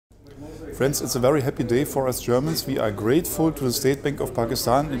Friends, it's a very happy day for us Germans. We are grateful to the State Bank of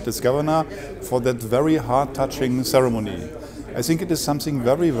Pakistan and its governor for that very heart-touching ceremony. I think it is something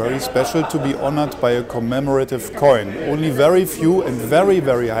very, very special to be honored by a commemorative coin. Only very few and very,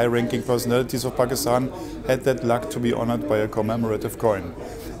 very high-ranking personalities of Pakistan had that luck to be honored by a commemorative coin.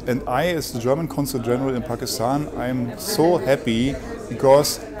 And I, as the German Consul General in Pakistan, I am so happy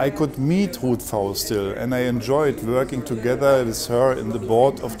because I could meet Ruth Faust still, and I enjoyed working together with her in the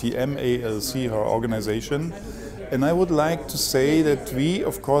board of the MALC, her organization. And I would like to say that we,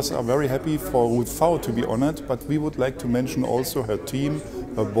 of course, are very happy for Ruth Faust to be honored, but we would like to mention also her team,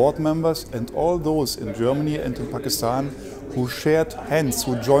 her board members, and all those in Germany and in Pakistan who shared hands,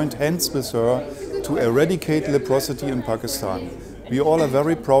 who joined hands with her to eradicate leprosity in Pakistan. We all are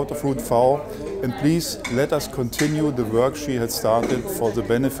very proud of Ruth Faust, and please let us continue the work she had started for the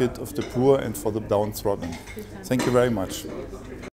benefit of the poor and for the downtrodden. Thank you very much.